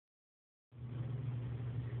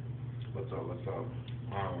What's up? What's up?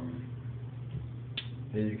 Um,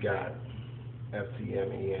 Here you got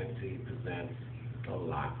FTMENT presents the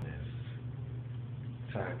Lockness.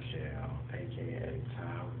 Tykel, aka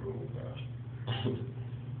Ty Ruger.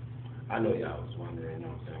 I know y'all was wondering, you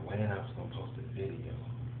know what I'm saying, when I was gonna post a video,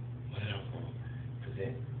 when I was gonna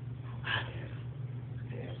present who I am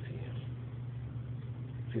to FTM.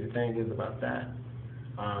 See, the thing is about that,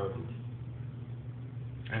 I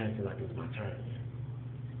didn't feel like it was my turn yet.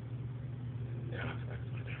 Now I feel like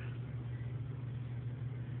it's my turn.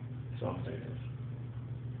 So I'm saying this.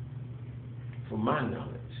 From my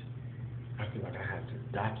knowledge, I feel like I have to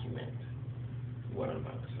document what I'm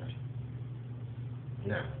about to say.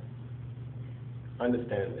 Now,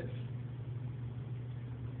 understand this.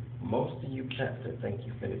 Most of you cats that think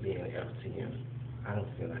you finna be in FTM, I don't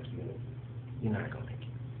feel like you're not gonna make it.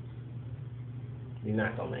 You're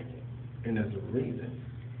not gonna make it. And there's a reason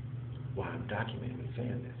why I'm documenting and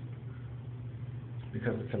saying this.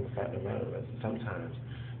 Because the simple fact of the matter is, sometimes,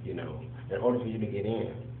 in order for you to get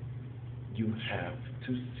in, you have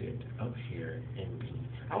to sit up here and be,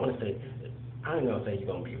 I ain't gonna say you're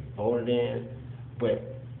gonna be voted in, but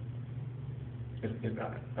it's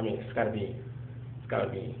gotta be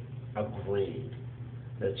agreed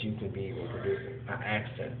that you can be able to produce an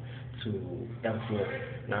accent to FTM.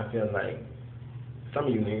 And I feel like some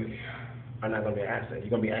of you niggas are not gonna be an accent. You're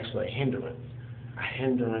gonna be actually a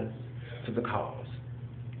hindrance to the cause.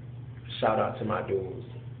 Shout out to my dudes,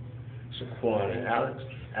 Shaquan and Alex.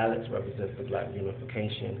 Alex represents the black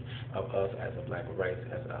unification of us as a black race,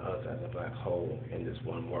 as us as a black whole in this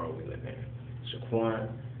one world we live in. Shaquan,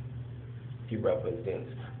 he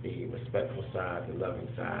represents the respectful side, the loving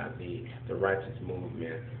side, the righteous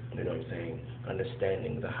movement,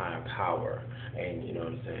 understanding the higher power, and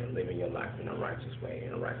living your life in a righteous way,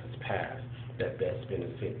 in a righteous path that best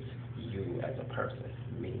benefits you as a person.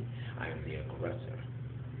 Me, I am the aggressor.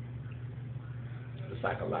 The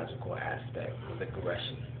psychological aspect of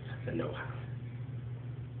aggression, the know-how,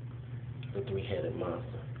 the three-headed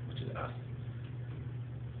monster, which is us.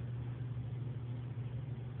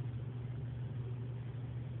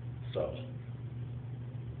 So,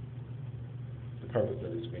 the purpose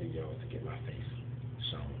of this video is to get my face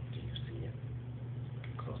shown. Do you see it?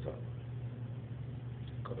 Close up.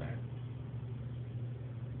 Go back.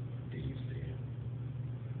 Do you see it?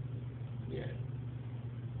 Yeah.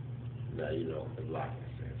 Now you know what the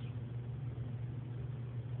Lockness is.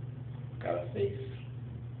 Got a face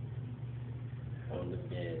on the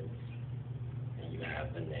beds, and you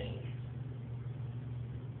have the name.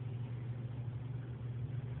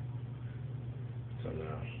 So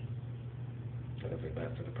now, let's get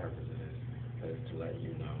back to the purpose of this, is to let you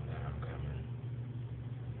know that I'm coming.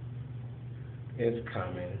 It's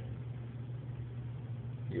coming.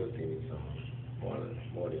 You'll see me some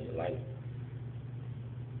more than you like.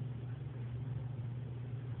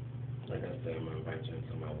 Like I said, I'm going to invite you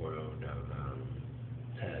into my world of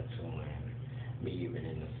tattooing, me even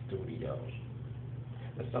in the studio.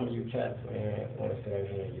 And some of you cats, man, want to sit in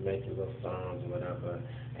here and you make your little songs or whatever,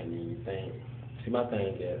 and then you think, see, my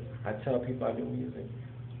thing is, I tell people I do music,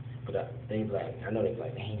 but they be like, I know they be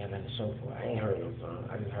like, they ain't got nothing to show for it. I ain't heard no song.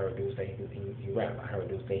 I just heard a dude say he rap. I heard a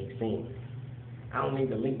dude say he sing. I don't need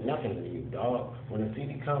to leak nothing to you, dog. When the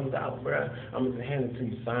CD comes out, bruh, I'm going to hand it to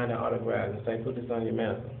you, sign the autograph, and say, put this on your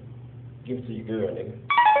mantle. Give it to your girl, nigga.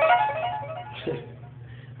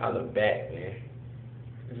 I look back, man.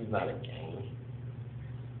 This is not a game.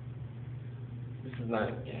 This is not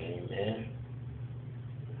a game, man.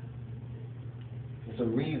 There's a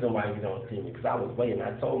reason why you don't see me, because I was waiting.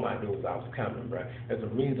 I told my dudes I was coming, bro. There's a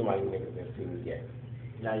reason why you niggas didn't see me yet.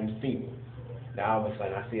 Now you see me. Now all of a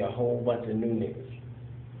sudden I see a whole bunch of new niggas.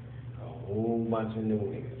 A whole bunch of new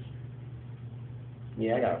niggas.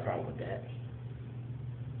 Yeah, I got a problem with that.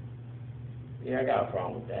 Yeah, I got a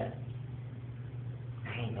problem with that.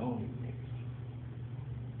 I don't know you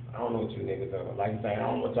niggas. I don't know what you niggas are. Like I say, I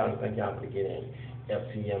don't want y'all to think y'all gonna get in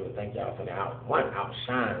FTM and think y'all gonna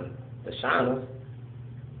outshine the shiners.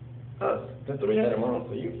 Us, the three-headed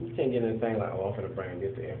monster. You can't get anything like, oh, I'm gonna bring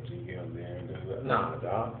this to FTM, man. Nah,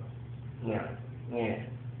 dog. Nah. Yeah.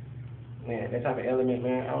 Man, that type of element,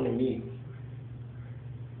 man, I don't need.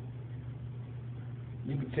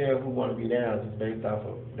 You can tell who want to be down just based off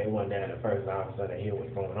of they went down at first, and all of a sudden they hear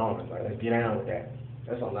what's going on. It's like, let's get down with that.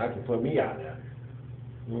 That's something that can put me out there.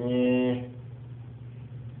 Yeah.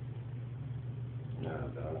 Nah,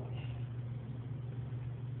 dog.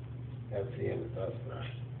 FTM is us, bro.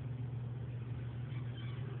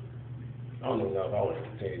 I don't even know if I want to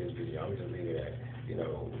continue this video. I'm just leaving it at,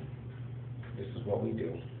 this is what we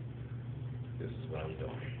do. This is what I'm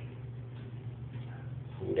doing.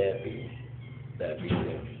 Who that? that be? That be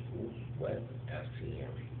them. What? STM.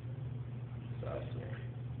 Sus, man.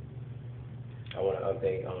 I want to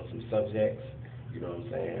update on some subjects. You know what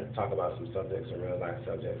I'm saying? Talk about some subjects, some real life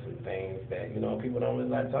subjects, and things that, you know, people don't really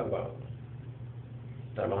like to talk about.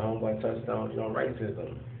 That my homeboy touched on, you know,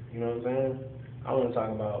 racism. You know what I'm saying? I want to talk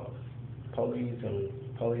about police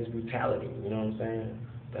and police brutality. You know what I'm saying?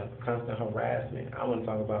 The constant harassment. I want to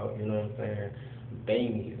talk about, you know what I'm saying,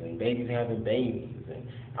 babies and babies having babies. And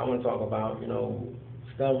I want to talk about, you know,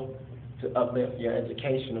 stuff to uplift your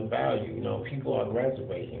educational value. You know, people are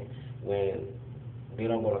graduating when they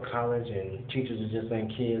don't go to college, and teachers are just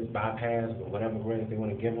letting kids bypass whatever grades they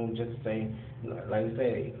want to give them, just to say, like you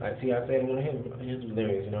say, like T.I. said in one of his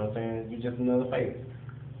lyrics, you know what I'm saying? You're just another face.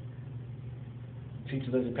 Teachers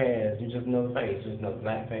let you pass, you're just another face, just another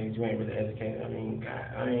black face. You ain't really educated. I mean,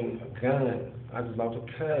 God, I mean, guns. I just lost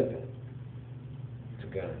a cousin to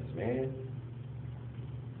guns, man.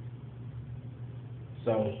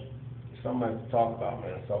 So, something to talk about,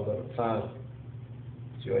 man. So little time.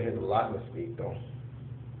 You'll hear the LOCHNEXX speak, though.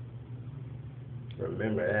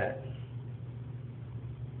 Remember that.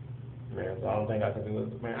 Man, so the only thing I can do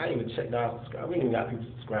is, man, I didn't even check out subscribe. We didn't even got people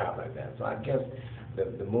subscribed like that. So I guess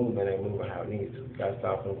the movement ain't moving how it needs to. You got to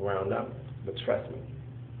start from the ground up. But trust me,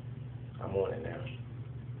 I'm on it now.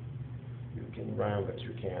 You can run, but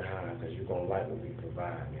you can't hide, because you're going to like what we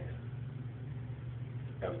provide, man.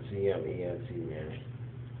 FTM, ENT, man.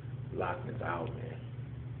 LOCHNEXX out, man.